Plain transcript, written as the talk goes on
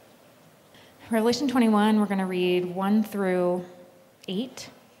Revelation 21, we're going to read 1 through 8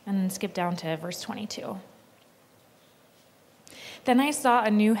 and then skip down to verse 22. Then I saw a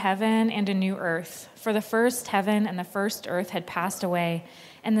new heaven and a new earth, for the first heaven and the first earth had passed away,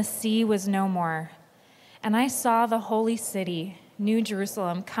 and the sea was no more. And I saw the holy city, New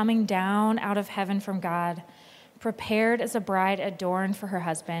Jerusalem, coming down out of heaven from God, prepared as a bride adorned for her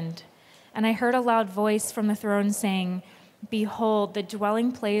husband. And I heard a loud voice from the throne saying, "Behold, the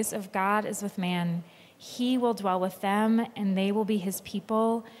dwelling place of God is with man. He will dwell with them, and they will be his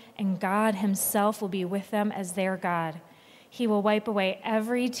people, and God himself will be with them as their God. He will wipe away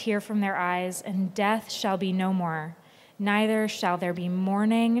every tear from their eyes, and death shall be no more. Neither shall there be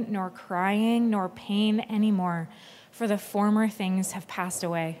mourning, nor crying, nor pain any more, for the former things have passed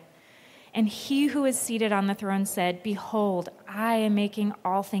away." And he who is seated on the throne said, "Behold, I am making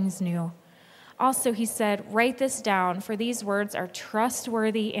all things new." Also he said, "Write this down, for these words are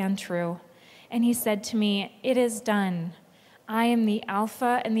trustworthy and true." And he said to me, "It is done. I am the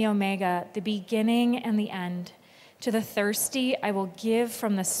Alpha and the Omega, the beginning and the end. To the thirsty I will give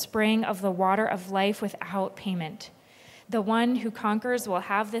from the spring of the water of life without payment. The one who conquers will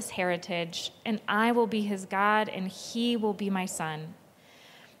have this heritage, and I will be his God, and he will be my son.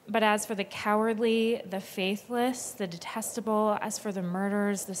 But as for the cowardly, the faithless, the detestable, as for the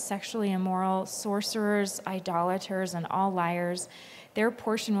murderers, the sexually immoral, sorcerers, idolaters, and all liars, their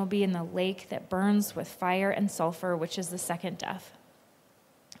portion will be in the lake that burns with fire and sulfur, which is the second death."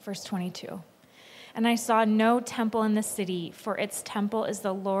 Verse 22. And I saw no temple in the city, for its temple is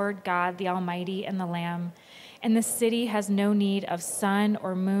the Lord God, the Almighty, and the Lamb. And the city has no need of sun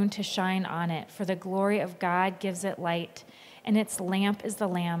or moon to shine on it, for the glory of God gives it light, and its lamp is the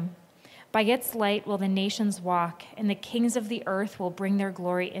Lamb. By its light will the nations walk, and the kings of the earth will bring their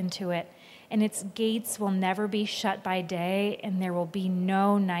glory into it. And its gates will never be shut by day, and there will be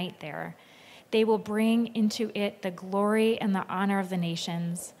no night there. They will bring into it the glory and the honor of the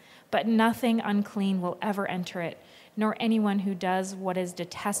nations. But nothing unclean will ever enter it, nor anyone who does what is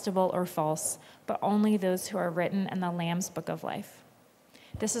detestable or false, but only those who are written in the Lamb's book of life.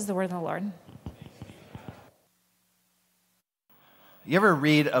 This is the word of the Lord. You ever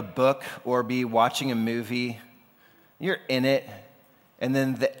read a book or be watching a movie, you're in it, and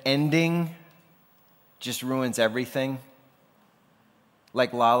then the ending just ruins everything?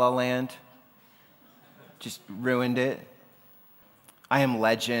 Like La La Land, just ruined it. I Am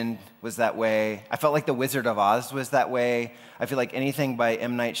Legend was that way. I felt like The Wizard of Oz was that way. I feel like anything by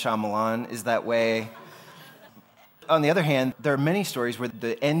M. Night Shyamalan is that way. On the other hand, there are many stories where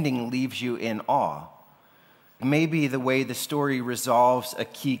the ending leaves you in awe. Maybe the way the story resolves a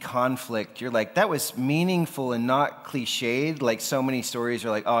key conflict, you're like, that was meaningful and not cliched. Like so many stories are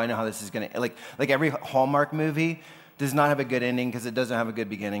like, oh, I know how this is going to, like every Hallmark movie does not have a good ending because it doesn't have a good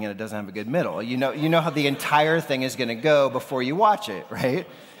beginning and it doesn't have a good middle. You know how the entire thing is going to go before you watch it, right?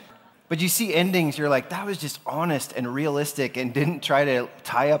 But you see endings, you're like, that was just honest and realistic and didn't try to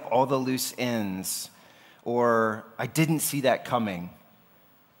tie up all the loose ends, or I didn't see that coming.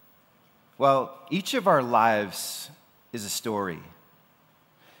 Well, each of our lives is a story.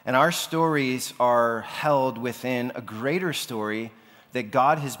 And our stories are held within a greater story that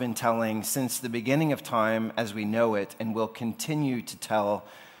God has been telling since the beginning of time as we know it and will continue to tell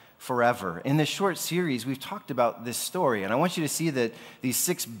forever. In this short series, we've talked about this story, and I want you to see that these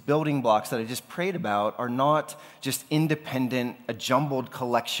 6 building blocks that I just prayed about are not just independent, a jumbled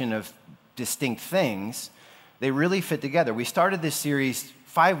collection of distinct things. They really fit together. We started this series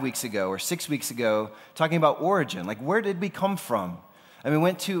 5 weeks ago or 6 weeks ago talking about origin, like where did we come from? And we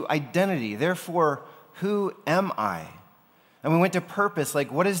went to identity, therefore, who am I? And we went to purpose,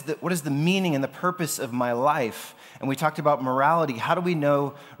 like what is the meaning and the purpose of my life? And we talked about morality. How do we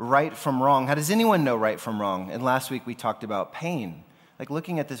know right from wrong? How does anyone know right from wrong? And last week we talked about pain, like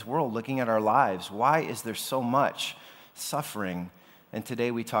looking at this world, looking at our lives. Why is there so much suffering? And today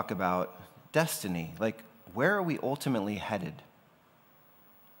we talk about destiny, like where are we ultimately headed?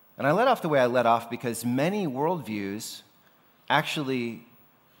 And I let off the way I let off because many worldviews actually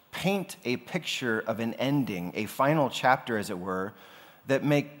paint a picture of an ending, a final chapter, as it were, that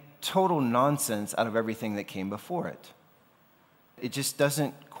make total nonsense out of everything that came before it. It just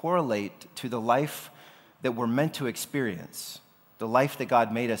doesn't correlate to the life that we're meant to experience, the life that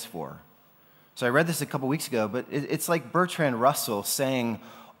God made us for. So I read this a couple weeks ago, but it's like Bertrand Russell saying,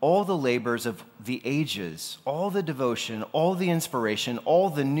 all the labors of the ages, all the devotion, all the inspiration, all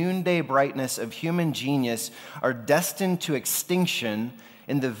the noonday brightness of human genius are destined to extinction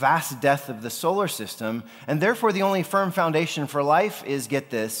in the vast death of the solar system, and therefore the only firm foundation for life is,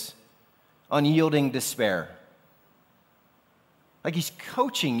 get this, unyielding despair. Like he's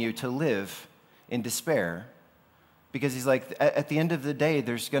coaching you to live in despair because he's like, at the end of the day,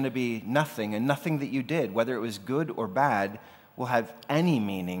 there's going to be nothing, and nothing that you did, whether it was good or bad, will have any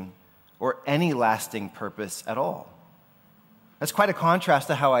meaning or any lasting purpose at all. That's quite a contrast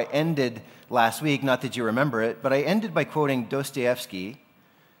to how I ended last week, not that you remember it, but I ended by quoting Dostoevsky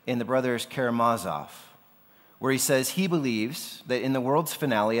in The Brothers Karamazov, where he says he believes that in the world's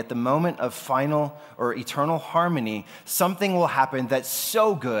finale, at the moment of final or eternal harmony, something will happen that's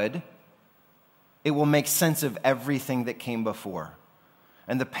so good, it will make sense of everything that came before.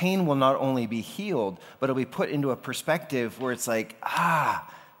 And the pain will not only be healed, but it'll be put into a perspective where it's like,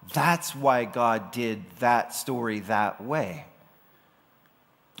 that's why God did that story that way.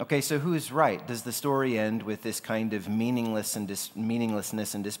 Okay, so who's right? Does the story end with this kind of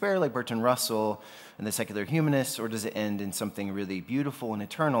meaninglessness and despair like Bertrand Russell and the secular humanists, or does it end in something really beautiful and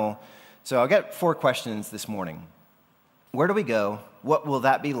eternal? So I'll get 4 questions this morning. Where do we go? What will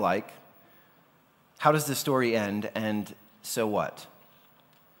that be like? How does the story end? And so what?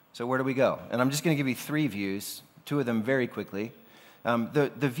 So where do we go? And I'm just going to give you 3 views, 2 of them very quickly.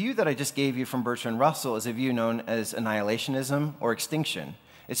 The view that I just gave you from Bertrand Russell is a view known as annihilationism or extinction.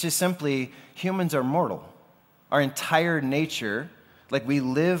 It's just simply humans are mortal. Our entire nature, like we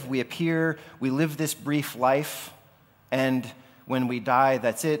live, we appear, we live this brief life, and when we die,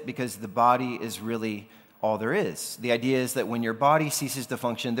 that's it, because the body is really all there is. The idea is that when your body ceases to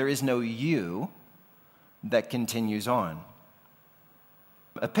function, there is no you that continues on.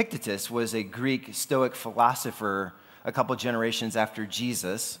 Epictetus was a Greek Stoic philosopher a couple generations after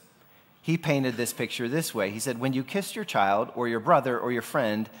Jesus. He painted this picture this way. He said, when you kiss your child or your brother or your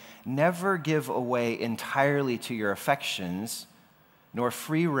friend, never give away entirely to your affections, nor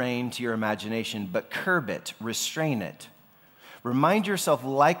free rein to your imagination, but curb it, restrain it. Remind yourself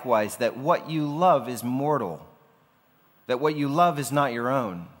likewise that what you love is mortal, that what you love is not your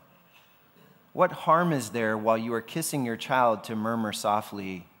own. What harm is there while you are kissing your child to murmur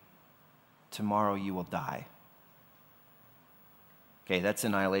softly, tomorrow you will die? Okay, that's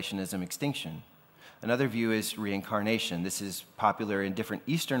annihilationism, extinction. Another view is reincarnation. This is popular in different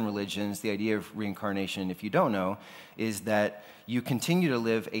Eastern religions. The idea of reincarnation, if you don't know, is that you continue to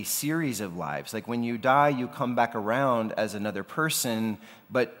live a series of lives. Like when you die, you come back around as another person,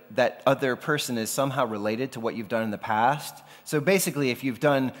 but that other person is somehow related to what you've done in the past. So basically, if you've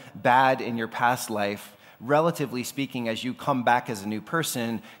done bad in your past life, relatively speaking, as you come back as a new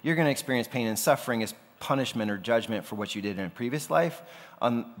person, you're going to experience pain and suffering as punishment or judgment for what you did in a previous life.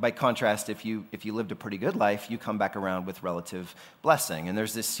 By contrast, if you lived a pretty good life, you come back around with relative blessing. And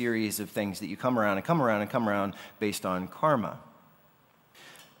there's this series of things that you come around and come around and come around based on karma.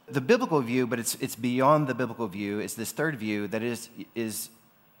 The biblical view, but it's beyond the biblical view, is this third view that is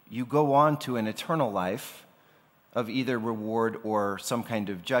you go on to an eternal life of either reward or some kind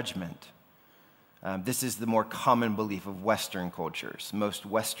of judgment. This is the more common belief of Western cultures. Most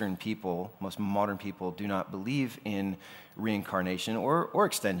Western people, most modern people do not believe in reincarnation or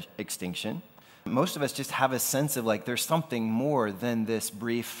extinction. Most of us just have a sense of like there's something more than this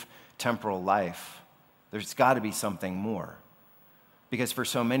brief temporal life. There's got to be something more. Because for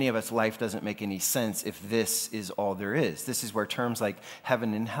so many of us, life doesn't make any sense if this is all there is. This is where terms like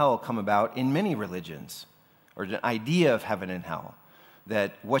heaven and hell come about in many religions, or the idea of heaven and hell.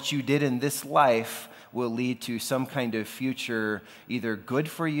 That what you did in this life will lead to some kind of future either good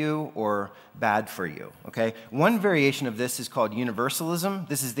for you or bad for you, okay? One variation of this is called universalism.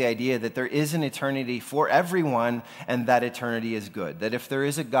 This is the idea that there is an eternity for everyone and that eternity is good. That if there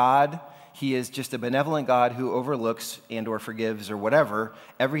is a God, he is just a benevolent God who overlooks and or forgives or whatever,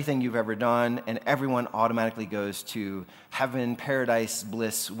 everything you've ever done, and everyone automatically goes to heaven, paradise,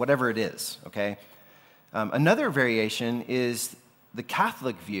 bliss, whatever it is, okay? Another variation is the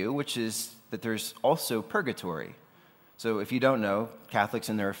Catholic view, which is that there's also purgatory. So if you don't know, Catholics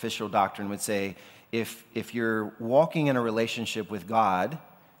in their official doctrine would say, if you're walking in a relationship with God,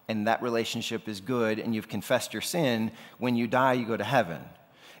 and that relationship is good, and you've confessed your sin, when you die, you go to heaven.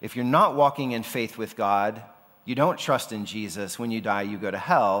 If you're not walking in faith with God, you don't trust in Jesus, when you die, you go to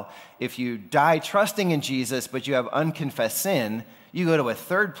hell. If you die trusting in Jesus, but you have unconfessed sin, you go to a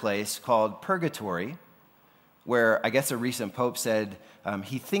third place called purgatory, where I guess a recent pope said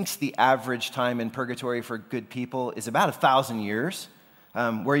he thinks the average time in purgatory for good people is about 1,000 years,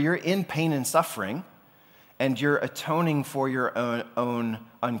 where you're in pain and suffering, and you're atoning for your own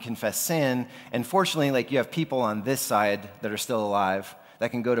unconfessed sin. And fortunately, like you have people on this side that are still alive that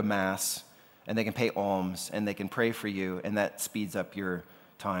can go to Mass, and they can pay alms, and they can pray for you, and that speeds up your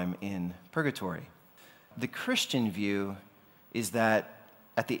time in purgatory. The Christian view is that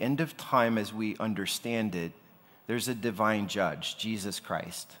at the end of time as we understand it, there's a divine judge, Jesus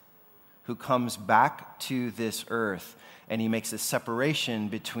Christ, who comes back to this earth, and he makes a separation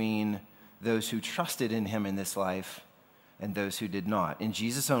between those who trusted in him in this life and those who did not. In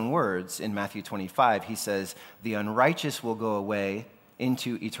Jesus' own words, in Matthew 25, he says, the unrighteous will go away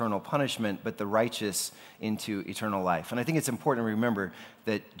into eternal punishment, but the righteous into eternal life. And I think it's important to remember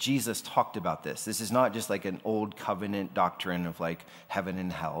that Jesus talked about this. This is not just like an old covenant doctrine of like heaven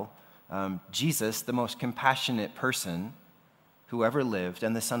and hell. Jesus, the most compassionate person who ever lived,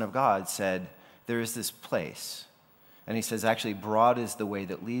 and the Son of God, said, there is this place. And he says, actually, broad is the way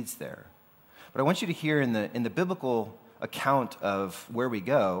that leads there. But I want you to hear in the biblical account of where we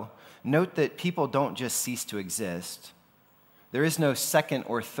go, note that people don't just cease to exist. There is no second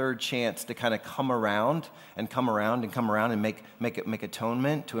or third chance to kind of come around and make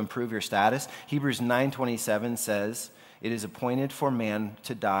atonement to improve your status. Hebrews 9:27 says, it is appointed for man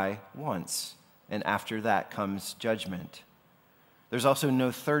to die once, and after that comes judgment. There's also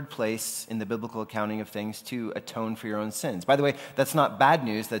no third place in the biblical accounting of things to atone for your own sins. By the way, that's not bad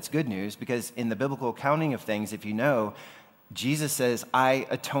news, that's good news, because in the biblical accounting of things, if you know, Jesus says, I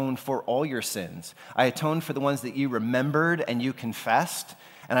atone for all your sins. I atone for the ones that you remembered and you confessed.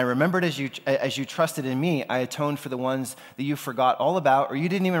 And I remembered as you trusted in me, I atoned for the ones that you forgot all about or you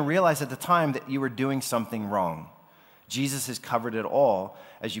didn't even realize at the time that you were doing something wrong. Jesus has covered it all.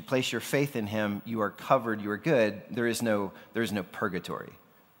 As you place your faith in him, you are covered, you are good. There is no purgatory,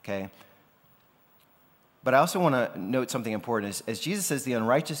 okay? But I also want to note something important. As Jesus says, the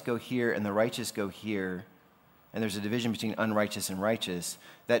unrighteous go here and the righteous go here, and there's a division between unrighteous and righteous,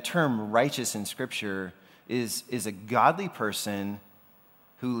 that term righteous in Scripture is a godly person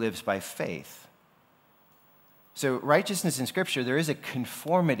who lives by faith. So righteousness in Scripture, there is a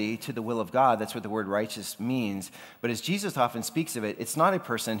conformity to the will of God. That's what the word righteous means. But as Jesus often speaks of it, it's not a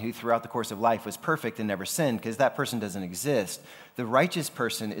person who throughout the course of life was perfect and never sinned, because that person doesn't exist. The righteous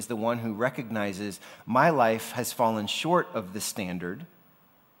person is the one who recognizes my life has fallen short of the standard.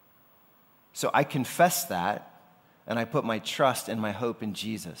 So I confess that, and I put my trust and my hope in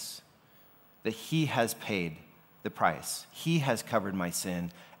Jesus, that he has paid the price. He has covered my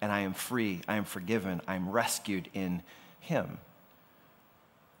sin, and I am free, I am forgiven, I am rescued in him.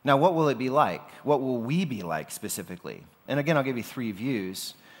 Now, what will it be like? What will we be like specifically? And again, I'll give you three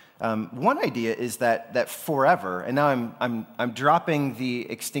views. One idea is that forever, and now I'm dropping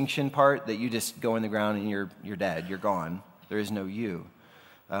the extinction part, that you just go in the ground and you're dead, you're gone. There is no you.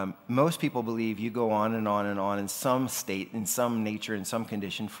 Most people believe you go on and on and on in some state, in some nature, in some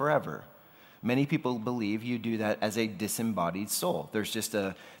condition forever. Many people believe you do that as a disembodied soul. There's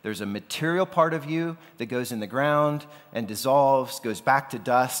a material part of you that goes in the ground and dissolves, goes back to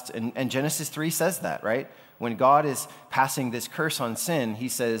dust. And Genesis 3 says that, right? When God is passing this curse on sin, he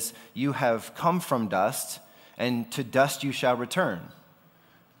says, you have come from dust, and to dust you shall return.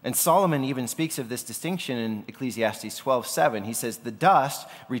 And Solomon even speaks of this distinction in Ecclesiastes 12:7. He says, the dust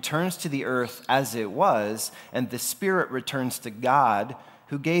returns to the earth as it was, and the spirit returns to God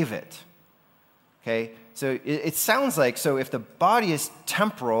who gave it. Okay, so it sounds like, so if the body is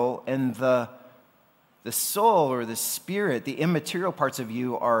temporal and the soul or the spirit, the immaterial parts of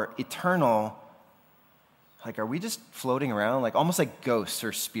you are eternal, like, are we just floating around, like almost like ghosts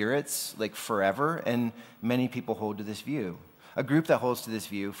or spirits, like forever? And many people hold to this view. A group that holds to this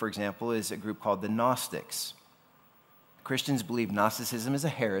view, for example, is a group called the Gnostics. Christians believe Gnosticism is a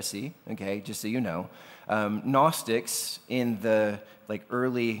heresy, okay, just so you know. Gnostics in the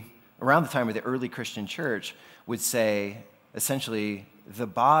around the time of the early Christian church would say, essentially, the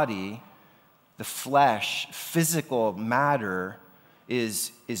body, the flesh, physical matter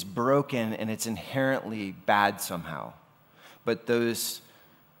is broken and it's inherently bad somehow. But those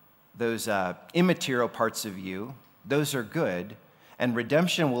immaterial parts of you, those are good. And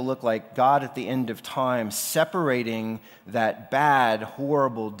redemption will look like God at the end of time separating that bad,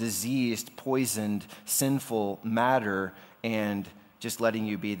 horrible, diseased, poisoned, sinful matter and just letting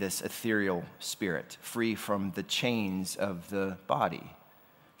you be this ethereal spirit, free from the chains of the body.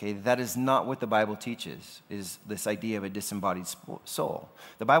 Okay, that is not what the Bible teaches, is this idea of a disembodied soul.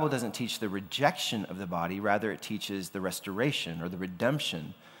 The Bible doesn't teach the rejection of the body, rather it teaches the restoration or the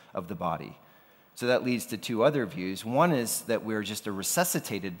redemption of the body. So that leads to two other views. One is that we're just a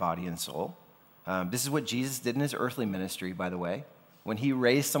resuscitated body and soul. This is what Jesus did in his earthly ministry, by the way. When he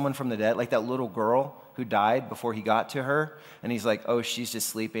raised someone from the dead, like that little girl who died before he got to her, and he's like, oh, she's just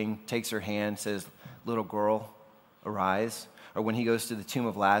sleeping, takes her hand, says, little girl, arise. Or when he goes to the tomb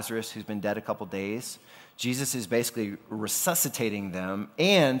of Lazarus, who's been dead a couple days, Jesus is basically resuscitating them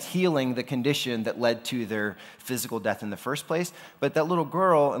and healing the condition that led to their physical death in the first place. But that little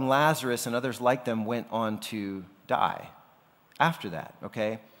girl and Lazarus and others like them went on to die after that,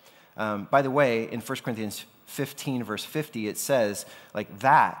 okay? By the way, in 1 Corinthians 15, verse 50, it says, like,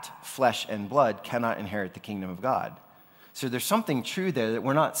 that flesh and blood cannot inherit the kingdom of God. So there's something true there, that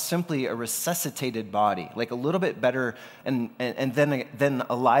we're not simply a resuscitated body, like a little bit better and then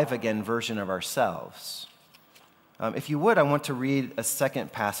alive again version of ourselves. If you would, I want to read a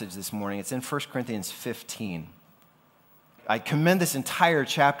second passage this morning. It's in 1 Corinthians 15. I commend this entire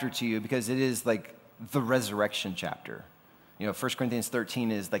chapter to you because it is like the resurrection chapter. 1 Corinthians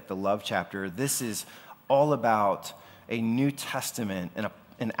 13 is like the love chapter. This is all about a New Testament and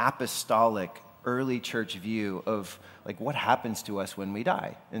an apostolic early church view of like what happens to us when we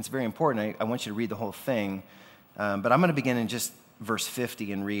die. And it's very important. I want you to read the whole thing, but I'm going to begin in just verse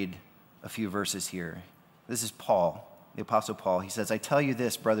 50 and read a few verses here. This is Paul, the Apostle Paul. He says, I tell you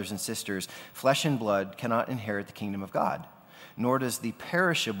this, brothers and sisters, flesh and blood cannot inherit the kingdom of God, nor does the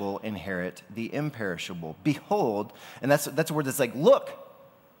perishable inherit the imperishable. Behold, and that's a word that's like, look,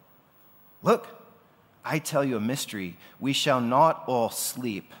 I tell you a mystery. We shall not all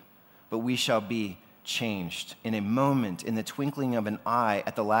sleep, but we shall be changed in a moment, in the twinkling of an eye,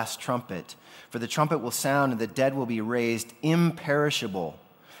 at the last trumpet. For the trumpet will sound, and the dead will be raised imperishable,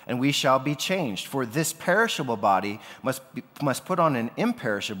 and we shall be changed. For this perishable body must put on an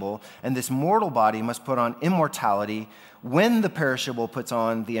imperishable, and this mortal body must put on immortality. When the perishable puts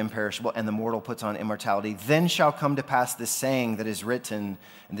on the imperishable, and the mortal puts on immortality, then shall come to pass this saying that is written,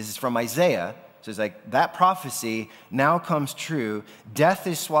 and this is from Isaiah. So it's like that prophecy now comes true. Death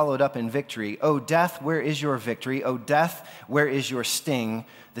is swallowed up in victory. O death, where is your victory? O death, where is your sting?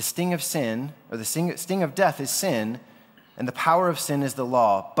 The sting of sin, or the sting of death is sin, and the power of sin is the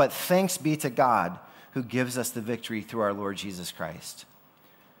law. But thanks be to God who gives us the victory through our Lord Jesus Christ.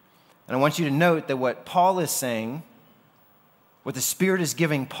 And I want you to note that what Paul is saying, what the Spirit is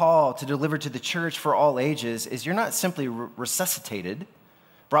giving Paul to deliver to the church for all ages, is you're not simply resuscitated,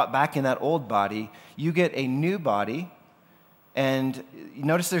 brought back in that old body. You get a new body, and you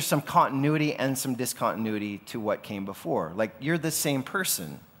notice there's some continuity and some discontinuity to what came before. Like, you're the same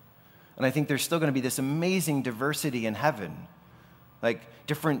person. And I think there's still going to be this amazing diversity in heaven, like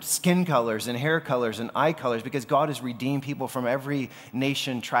different skin colors and hair colors and eye colors, because God has redeemed people from every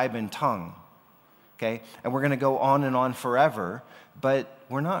nation, tribe, and tongue. Okay? And we're going to go on and on forever, but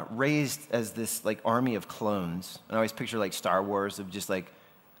we're not raised as this like army of clones. And I always picture like Star Wars of just like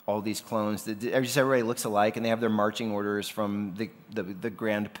all these clones. Everybody looks alike, and they have their marching orders from the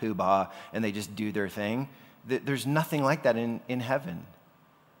Grand Poobah, and they just do their thing. There's nothing like that in heaven.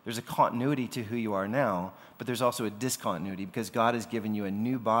 There's a continuity to who you are now, but there's also a discontinuity because God has given you a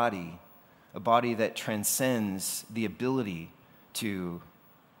new body, a body that transcends the ability to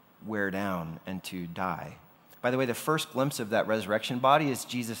wear down and to die. By the way, the first glimpse of that resurrection body is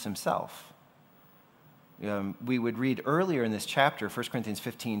Jesus himself. We would read earlier in this chapter, 1 Corinthians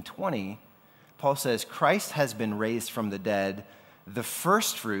 15:20, Paul says, Christ has been raised from the dead, the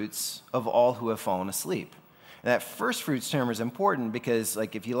first fruits of all who have fallen asleep. And that first fruits term is important because,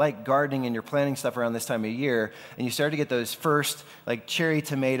 like, if you like gardening and you're planting stuff around this time of year, and you start to get those first, like, cherry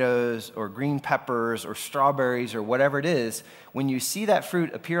tomatoes or green peppers or strawberries or whatever it is, when you see that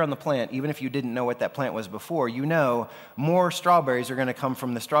fruit appear on the plant, even if you didn't know what that plant was before, you know more strawberries are going to come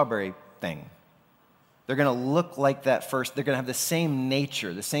from the strawberry thing. They're going to look like that first. They're going to have the same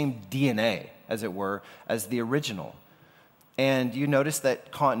nature, the same DNA, as it were, as the original. And you notice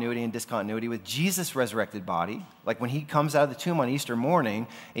that continuity and discontinuity with Jesus' resurrected body. Like when he comes out of the tomb on Easter morning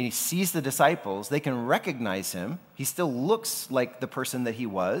and he sees the disciples, they can recognize him. He still looks like the person that he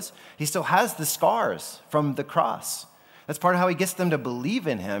was. He still has the scars from the cross. That's part of how he gets them to believe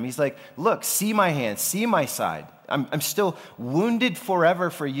in him. He's like, look, see my hands, see my side. I'm still wounded forever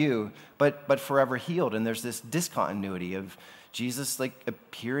for you, but forever healed. And there's this discontinuity of Jesus like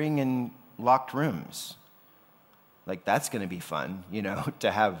appearing in locked rooms. Like, that's going to be fun,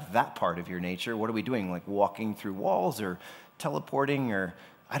 to have that part of your nature. What are we doing? Like walking through walls or teleporting or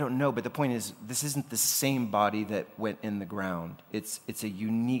I don't know. But the point is, this isn't the same body that went in the ground. It's a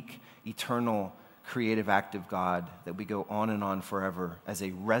unique, eternal, creative act of God that we go on and on forever as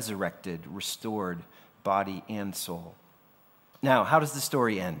a resurrected, restored body and soul. Now, how does the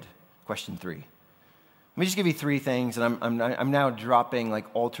story end? Question 3. Let me just give you 3 things, and I'm now dropping like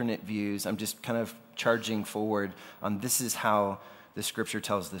alternate views. I'm just kind of charging forward on this is how the scripture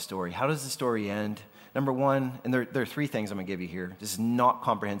tells the story. How does the story end? Number 1, and there are 3 things I'm going to give you here. This is not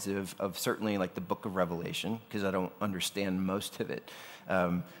comprehensive of certainly like the book of Revelation because I don't understand most of it.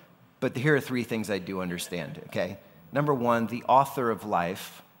 But here are 3 things I do understand, okay? Number 1, the author of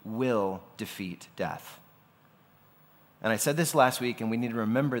life will defeat death. And I said this last week, and we need to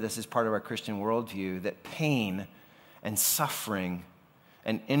remember this as part of our Christian worldview, that pain and suffering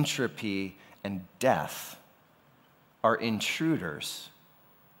and entropy and death are intruders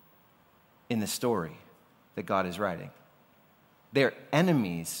in the story that God is writing. They're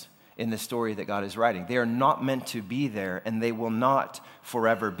enemies in the story that God is writing. They are not meant to be there, and they will not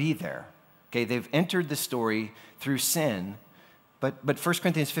forever be there. Okay, they've entered the story through sin, but 1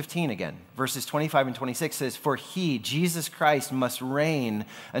 Corinthians 15 again, verses 25 and 26 says, "For he, Jesus Christ, must reign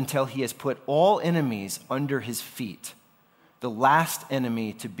until he has put all enemies under his feet. The last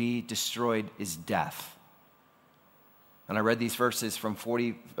enemy to be destroyed is death." And I read these verses from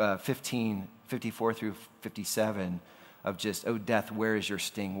 54 through 57 of just, "Oh, death, where is your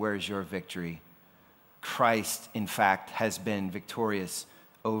sting? Where is your victory? Christ, in fact, has been victorious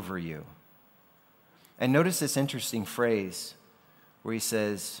over you." And notice this interesting phrase where he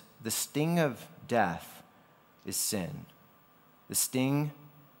says, the sting of death is sin. The sting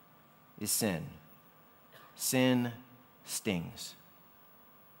is sin. Sin stings.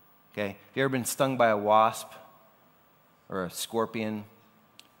 Okay? Have you ever been stung by a wasp or a scorpion?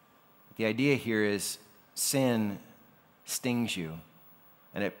 The idea here is sin stings you,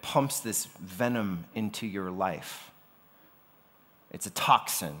 and it pumps this venom into your life. It's a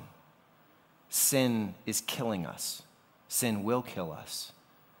toxin. Sin is killing us. Sin will kill us.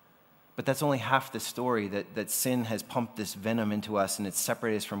 But that's only half the story, that sin has pumped this venom into us and it's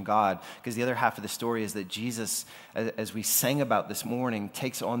separated us from God. Because the other half of the story is that Jesus, as we sang about this morning,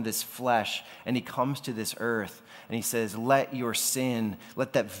 takes on this flesh and he comes to this earth and he says, let your sin,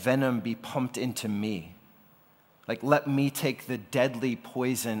 let that venom be pumped into me. Like, let me take the deadly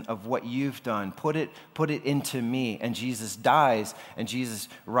poison of what you've done. Put it into me. And Jesus dies, and Jesus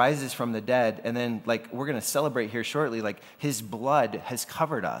rises from the dead. And then, like, we're going to celebrate here shortly, like, his blood has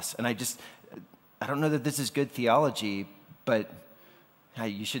covered us. And I don't know that this is good theology, but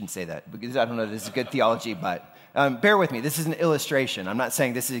you shouldn't say that, because I don't know that this is good theology, but bear with me. This is an illustration. I'm not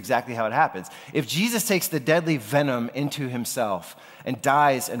saying this is exactly how it happens. If Jesus takes the deadly venom into himself and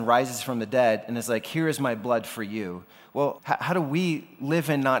dies and rises from the dead and is like, here is my blood for you. Well, how do we live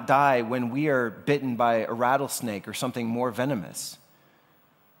and not die when we are bitten by a rattlesnake or something more venomous?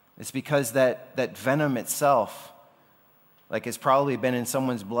 It's because that venom itself, like has probably been in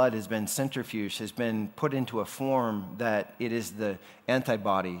someone's blood, has been centrifuged, has been put into a form that it is the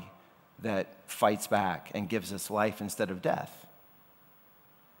antibody that fights back and gives us life instead of death.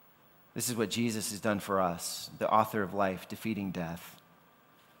 This is what Jesus has done for us, the author of life, defeating death.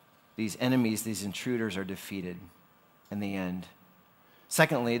 These enemies, these intruders are defeated in the end.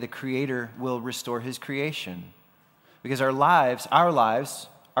 Secondly, the Creator will restore his creation. Because our lives,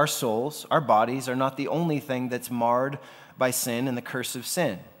 our souls, our bodies are not the only thing that's marred by sin and the curse of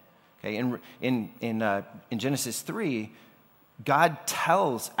sin. Okay, in Genesis 3, God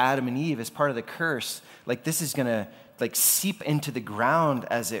tells Adam and Eve as part of the curse, like this is going to like seep into the ground,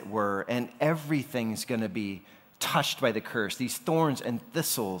 as it were, and everything's going to be touched by the curse. These thorns and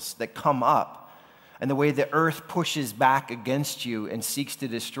thistles that come up, and the way the earth pushes back against you and seeks to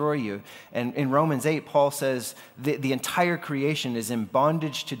destroy you. And in Romans 8, Paul says the entire creation is in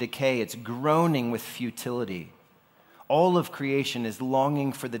bondage to decay. It's groaning with futility. All of creation is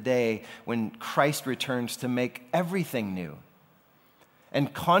longing for the day when Christ returns to make everything new.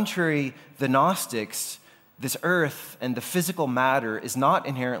 And contrary the Gnostics, this earth and the physical matter is not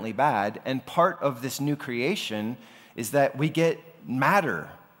inherently bad, and part of this new creation is that we get matter,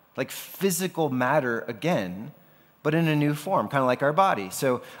 like physical matter again, but in a new form, kind of like our body.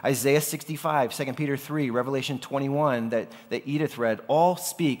 So Isaiah 65, 2 Peter 3, Revelation 21 that Edith read, all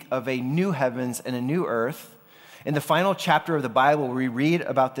speak of a new heavens and a new earth. In the final chapter of the Bible, we read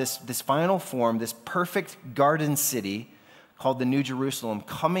about this final form, this perfect garden city called the New Jerusalem,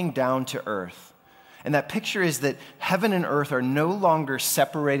 coming down to earth. And that picture is that heaven and earth are no longer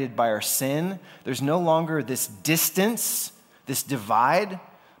separated by our sin. There's no longer this distance, this divide.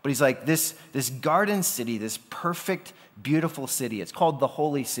 But he's like, this garden city, this perfect, beautiful city. It's called the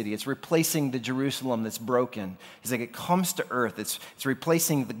Holy City. It's replacing the Jerusalem that's broken. He's like, it comes to earth. It's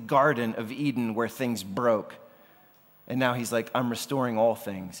replacing the Garden of Eden where things broke. And now he's like, I'm restoring all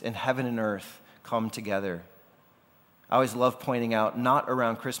things. And heaven and earth come together. I always love pointing out, not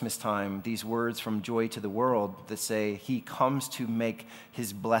around Christmas time, these words from Joy to the World that say, he comes to make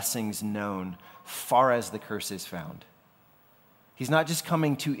his blessings known far as the curse is found. He's not just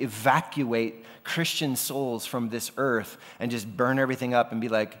coming to evacuate Christian souls from this earth and just burn everything up and be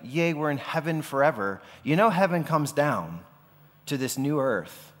like, yay, we're in heaven forever. You know, heaven comes down to this new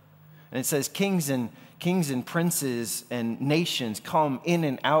earth. And it says kings and princes and nations come in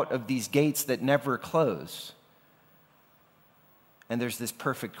and out of these gates that never close. And there's this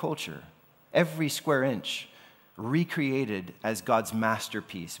perfect culture. Every square inch recreated as God's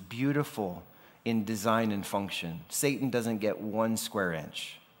masterpiece, beautiful in design and function. Satan doesn't get 1 square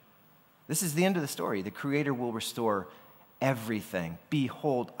inch. This is the end of the story. The Creator will restore everything.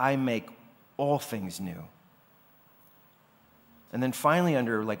 Behold, I make all things new. And then finally,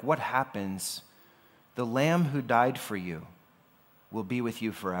 under what happens, the Lamb who died for you will be with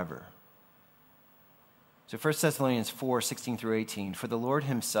you forever. So 1 Thessalonians 4:16-18, for the Lord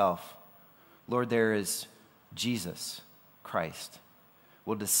himself, Lord, there is Jesus, Christ,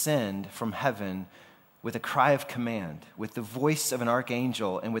 will descend from heaven with a cry of command, with the voice of an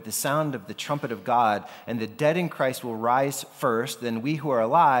archangel, and with the sound of the trumpet of God, and the dead in Christ will rise first. Then we who are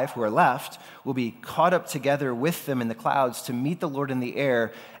alive, who are left, will be caught up together with them in the clouds to meet the Lord in the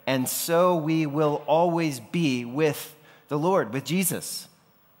air, and so we will always be with the Lord, with Jesus.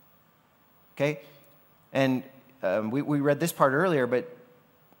 Okay? And we read this part earlier, but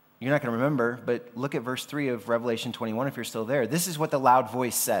you're not going to remember, but look at verse 3 of Revelation 21 if you're still there. This is what the loud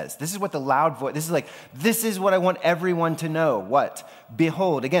voice says. This is what this is what I want everyone to know. What?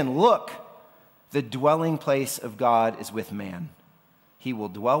 Behold, again, look, the dwelling place of God is with man. He will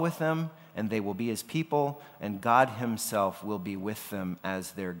dwell with them, and they will be his people, and God himself will be with them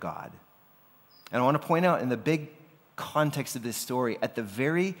as their God. And I want to point out in the big context of this story, at the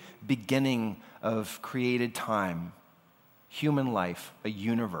very beginning of created time, human life, a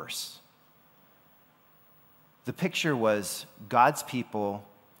universe. The picture was God's people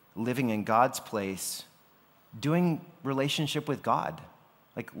living in God's place, doing relationship with God,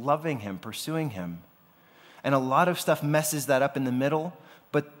 loving him, pursuing him. And a lot of stuff messes that up in the middle,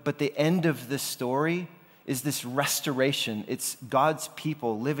 but the end of this story is this restoration. It's God's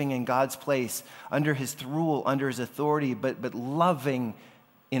people living in God's place, under his rule, under his authority, but loving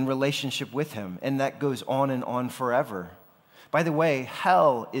in relationship with him. And that goes on and on forever. By the way,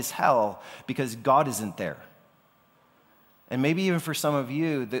 hell is hell because God isn't there. And maybe even for some of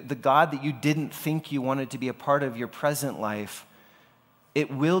you, the God that you didn't think you wanted to be a part of your present life, it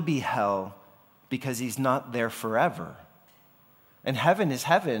will be hell because he's not there forever. And heaven is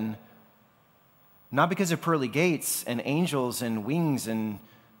heaven, not because of pearly gates and angels and wings and,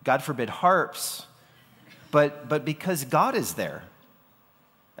 God forbid, harps, but because God is there.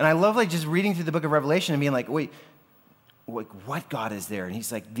 And I love just reading through the book of Revelation and being wait, what God is there? And he's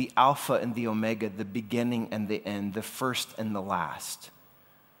the Alpha and the Omega, the beginning and the end, the first and the last.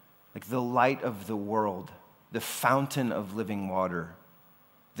 The light of the world, the fountain of living water,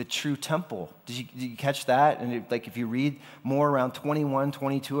 the true temple. Did you catch that? And if you read more around 21,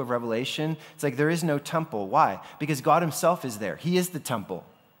 22 of Revelation, it's there is no temple. Why? Because God himself is there. He is the temple.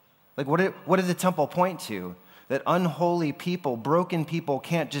 What did the temple point to? That unholy people, broken people,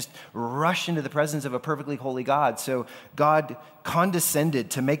 can't just rush into the presence of a perfectly holy God. So God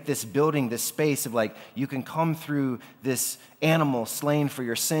condescended to make this building, this space of you can come through this animal slain for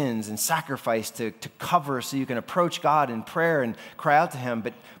your sins and sacrifice to cover so you can approach God in prayer and cry out to him.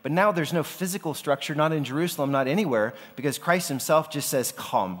 But now there's no physical structure, not in Jerusalem, not anywhere, because Christ himself just says,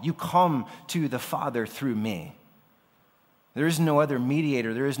 come. You come to the Father through me. There is no other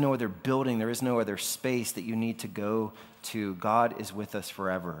mediator. There is no other building. There is no other space that you need to go to. God is with us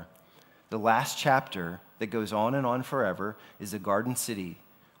forever. The last chapter that goes on and on forever is the Garden City,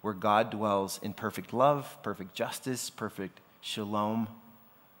 where God dwells in perfect love, perfect justice, perfect shalom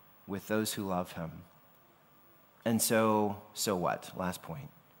with those who love him. And so what? Last point.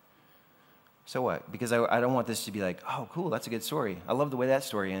 So what? Because I don't want this to be oh, cool, that's a good story. I love the way that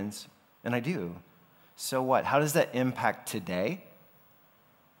story ends, and I do. So what? How does that impact today,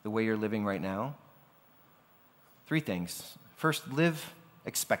 the way you're living right now? 3 things. First, live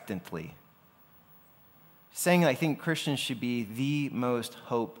expectantly. Saying I think Christians should be the most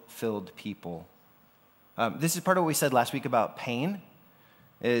hope-filled people. This is part of what we said last week about pain.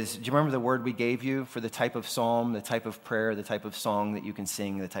 Do you remember the word we gave you for the type of psalm, the type of prayer, the type of song that you can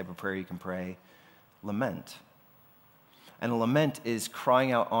sing, the type of prayer you can pray? Lament. And a lament is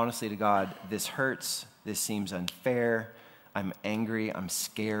crying out honestly to God, this hurts, this seems unfair, I'm angry, I'm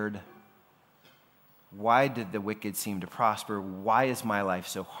scared. Why did the wicked seem to prosper? Why is my life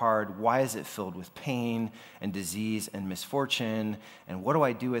so hard? Why is it filled with pain and disease and misfortune? And what do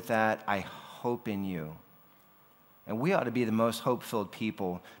I do with that? I hope in you. And we ought to be the most hope-filled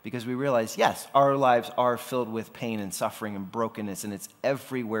people because we realize, yes, our lives are filled with pain and suffering and brokenness, and it's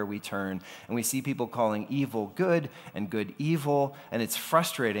everywhere we turn. And we see people calling evil good and good evil, and it's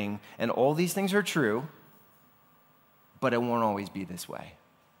frustrating. And all these things are true, but it won't always be this way.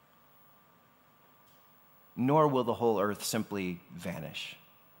 Nor will the whole earth simply vanish.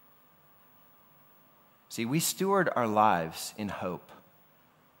 See, we steward our lives in hope.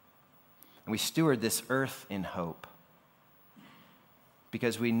 And we steward this earth in hope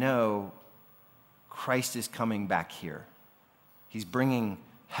because we know Christ is coming back here. He's bringing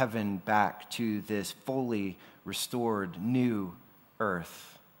heaven back to this fully restored new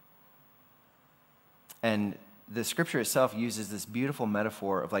earth. And the scripture itself uses this beautiful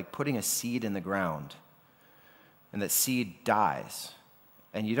metaphor of like putting a seed in the ground, and that seed dies.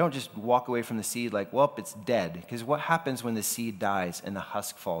 And you don't just walk away from the seed like, well, it's dead. Because what happens when the seed dies and the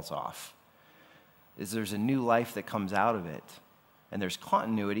husk falls off is there's a new life that comes out of it. And there's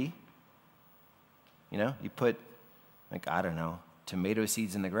continuity. You know, you put, like, I don't know, tomato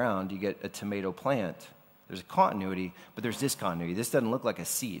seeds in the ground, you get a tomato plant. There's a continuity, but there's discontinuity. This doesn't look like a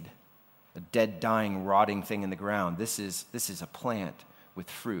seed, a dead, dying, rotting thing in the ground. This is a plant with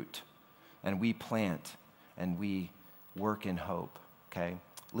fruit. And we plant and we work in hope, okay?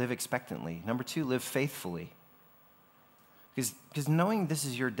 Live expectantly. Number 2, live faithfully. Because knowing this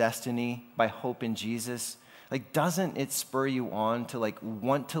is your destiny by hope in Jesus, like, doesn't it spur you on to, like,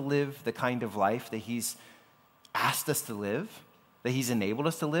 want to live the kind of life that he's asked us to live, that he's enabled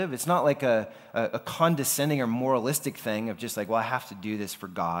us to live? It's not like a condescending or moralistic thing of just like, well, I have to do this for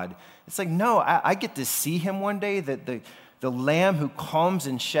God. It's like, no, I get to see him one day, that the Lamb who comes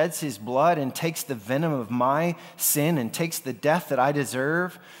and sheds his blood and takes the venom of my sin and takes the death that I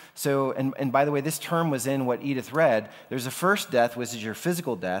deserve. So, and by the way, this term was in what Edith read. There's a first death, which is your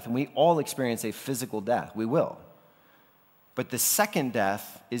physical death, and we all experience a physical death. We will. But the second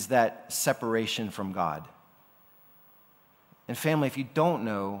death is that separation from God. And family, if you don't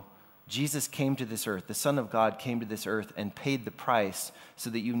know, Jesus came to this earth, the Son of God came to this earth and paid the price so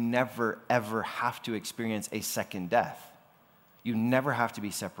that you never, ever have to experience a second death. You never have to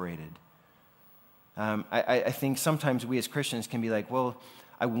be separated. I think sometimes we as Christians can be like, well,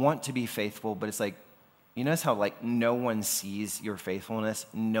 I want to be faithful, but it's like, you notice how like no one sees your faithfulness?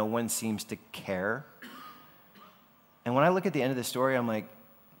 No one seems to care. And when I look at the end of the story, I'm like,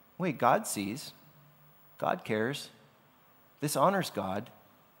 wait, God sees. God cares. This honors God.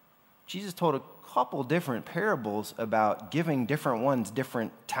 Jesus told a couple different parables about giving different ones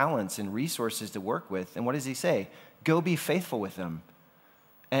different talents and resources to work with. And what does he say? Go be faithful with them.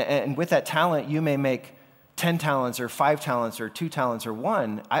 And with that talent, you may make 10 talents or 5 talents or 2 talents or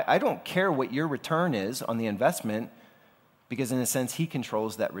 1. I don't care what your return is on the investment, because in a sense, he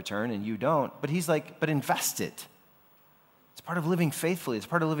controls that return and you don't. But he's like, but invest it. It's part of living faithfully. It's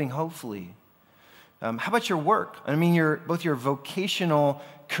part of living hopefully. How about your work? I mean, both your vocational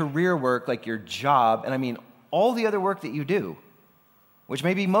career work, like your job, and I mean all the other work that you do, which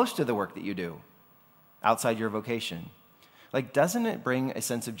may be most of the work that you do outside your vocation. Like, doesn't it bring a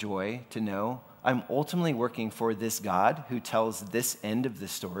sense of joy to know I'm ultimately working for this God who tells this end of the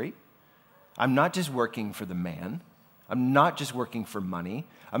story? I'm not just working for the man. I'm not just working for money.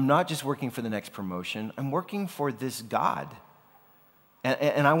 I'm not just working for the next promotion. I'm working for this God.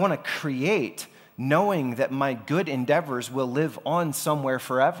 And I want to create knowing that my good endeavors will live on somewhere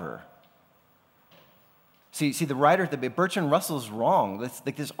forever. See, the writer, Bertrand Russell's wrong.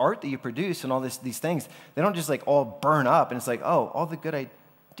 Like this art that you produce and all these things, they don't just like all burn up and it's like, oh, all the good I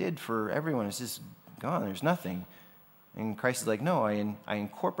did for everyone is just gone. There's nothing. And Christ is like, no, I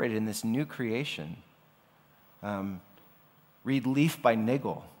incorporated in this new creation. Read Leaf by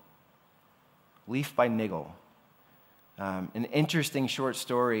Niggle. Leaf by Niggle. An interesting short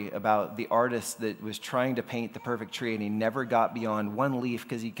story about the artist that was trying to paint the perfect tree, and he never got beyond one leaf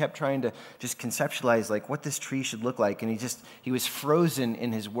because he kept trying to just conceptualize like what this tree should look like, and he was frozen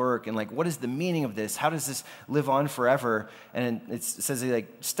in his work, and like, what is the meaning of this? How does this live on forever? And it says he like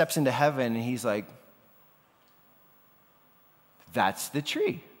steps into heaven, and he's like, that's the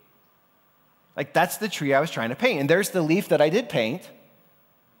tree. Like, that's the tree I was trying to paint, and there's the leaf that I did paint.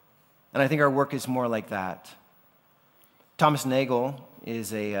 And I think our work is more like that. Thomas Nagel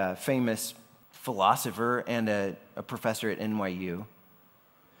is a famous philosopher and a professor at NYU.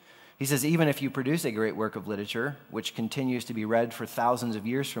 He says, even if you produce a great work of literature, which continues to be read for thousands of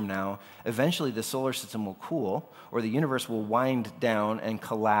years from now, eventually the solar system will cool, or the universe will wind down and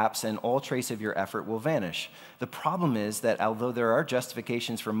collapse, and all trace of your effort will vanish. The problem is that although there are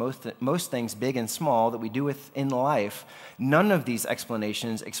justifications for most things big and small that we do in life, none of these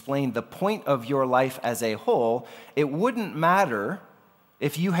explanations explain the point of your life as a whole. It wouldn't matter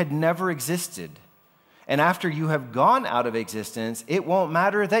if you had never existed. And after you have gone out of existence, it won't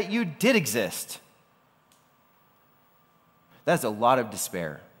matter that you did exist. That's a lot of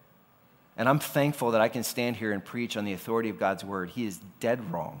despair. And I'm thankful that I can stand here and preach on the authority of God's word. He is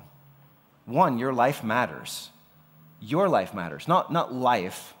dead wrong. One, your life matters. Your life matters. Not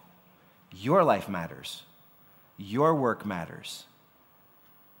life. Your life matters. Your work matters.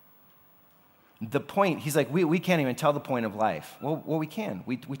 The point, he's like, we can't even tell the point of life. Well, we can.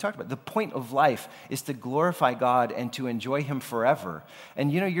 We talked about it. The point of life is to glorify God and to enjoy him forever.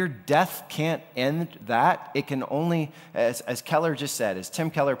 And your death can't end that. It can only, as Keller just said, as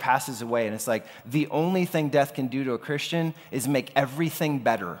Tim Keller passes away, and it's like, the only thing death can do to a Christian is make everything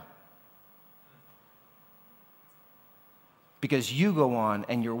better. Because you go on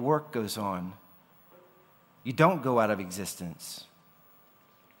and your work goes on. You don't go out of existence.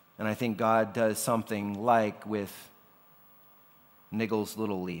 And I think God does something like with Niggle's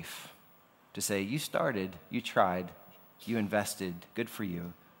little leaf to say, you started, you tried, you invested, good for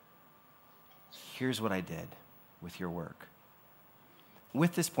you. Here's what I did with your work.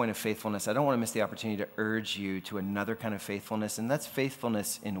 With this point of faithfulness, I don't want to miss the opportunity to urge you to another kind of faithfulness, and that's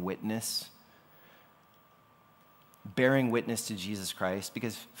faithfulness in witness. Bearing witness to Jesus Christ,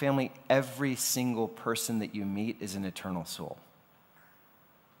 because family, every single person that you meet is an eternal soul.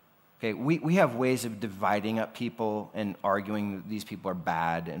 Okay, we have ways of dividing up people and arguing that these people are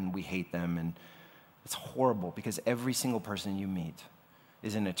bad and we hate them, and it's horrible because every single person you meet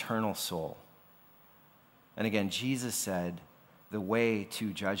is an eternal soul. And again, Jesus said the way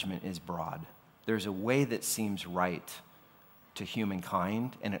to judgment is broad. There's a way that seems right to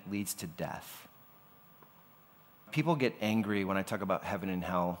humankind, and it leads to death. People get angry when I talk about heaven and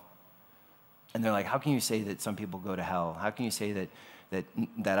hell, and they're like, how can you say that some people go to hell? How can you say that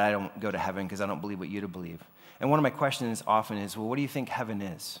I don't go to heaven because I don't believe what you believe? And one of my questions often is, well, what do you think heaven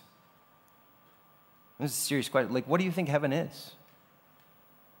is? This is a serious question. Like, what do you think heaven is?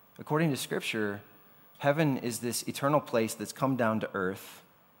 According to Scripture, heaven is this eternal place that's come down to earth,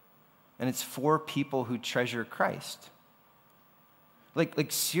 and it's for people who treasure Christ.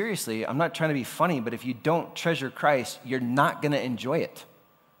 Like seriously, I'm not trying to be funny, but if you don't treasure Christ, you're not going to enjoy it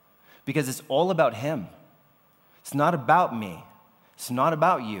because it's all about him. It's not about me. It's not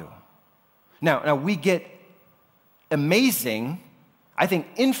about you. Now we get amazing, I think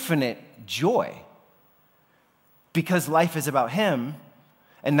infinite joy because life is about him.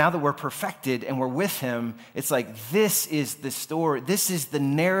 And now that we're perfected and we're with him, it's like this is the story. This is the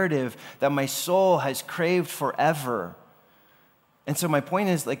narrative that my soul has craved forever. And so my point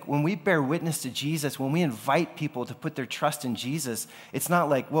is, like, when we bear witness to Jesus, when we invite people to put their trust in Jesus, it's not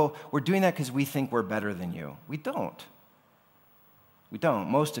like, well, we're doing that because we think we're better than you. We don't. We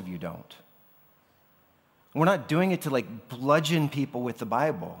don't. Most of you don't. We're not doing it to, like, bludgeon people with the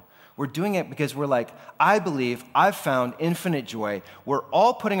Bible. We're doing it because we're like, I believe I've found infinite joy. We're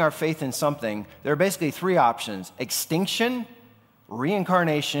all putting our faith in something. There are basically three options: extinction,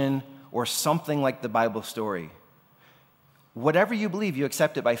 reincarnation, or something like the Bible story. Whatever you believe, you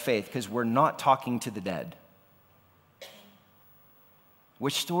accept it by faith because we're not talking to the dead.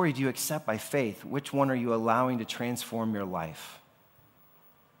 Which story do you accept by faith? Which one are you allowing to transform your life?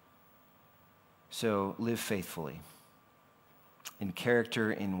 So live faithfully in character,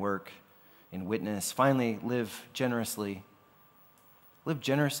 in work, in witness. Finally, live generously. Live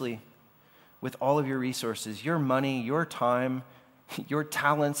generously with all of your resources, your money, your time, your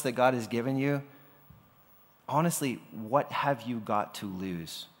talents that God has given you. Honestly, what have you got to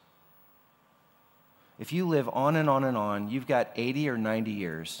lose? If you live on and on and on, you've got 80 or 90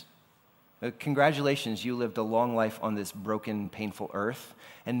 years. Congratulations, you lived a long life on this broken, painful earth,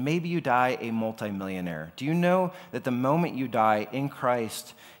 and maybe you die a multimillionaire. Do you know that the moment you die in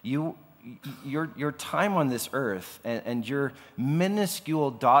Christ, your time on this earth and your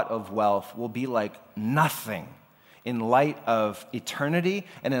minuscule dot of wealth will be like nothing in light of eternity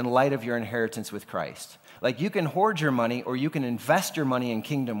and in light of your inheritance with Christ? Like, you can hoard your money or you can invest your money in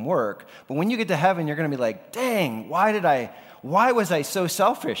kingdom work, but when you get to heaven, you're going to be like, dang, why was I so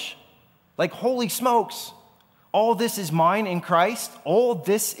selfish? Like, holy smokes, all this is mine in Christ. All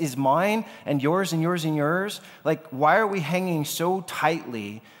this is mine and yours and yours and yours. Like, why are we hanging so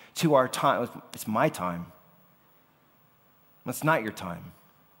tightly to our time? It's my time. It's not your time.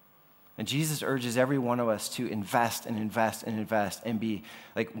 And Jesus urges every one of us to invest and invest and invest and be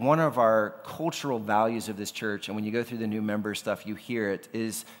like, one of our cultural values of this church, and when you go through the new member stuff, you hear it,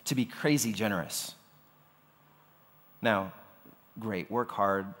 is to be crazy generous. Now, great, work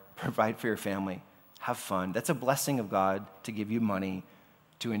hard, provide for your family, have fun. That's a blessing of God to give you money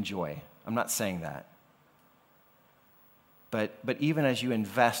to enjoy. I'm not saying that. But even as you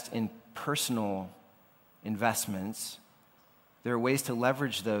invest in personal investments, there are ways to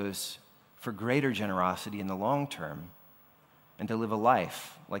leverage those for greater generosity in the long term and to live a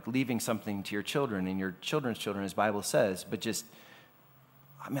life, like leaving something to your children and your children's children, as the Bible says. But just,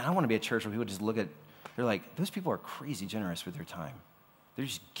 I want to be a church where people just look at, they're like, those people are crazy generous with their time. They're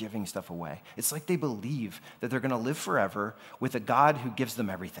just giving stuff away. It's like they believe that they're going to live forever with a God who gives them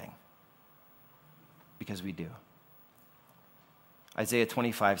everything. because we do. Isaiah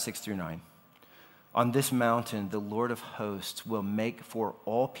 25, 6-9. On this mountain, the Lord of hosts will make for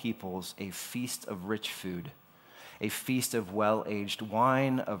all peoples a feast of rich food, a feast of well-aged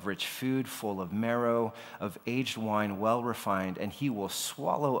wine, of rich food full of marrow, of aged wine well refined, and he will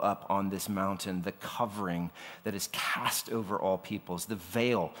swallow up on this mountain the covering that is cast over all peoples, the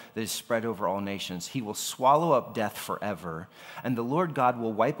veil that is spread over all nations. He will swallow up death forever, and the Lord God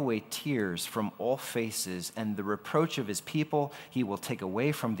will wipe away tears from all faces, and the reproach of his people he will take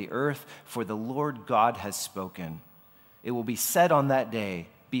away from the earth, for the Lord God has spoken. It will be said on that day,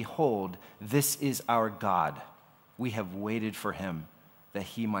 behold, this is our God. We have waited for him that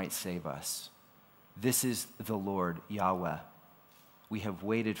he might save us. This is the Lord, Yahweh. We have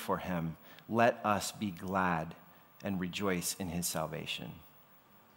waited for him. Let us be glad and rejoice in his salvation.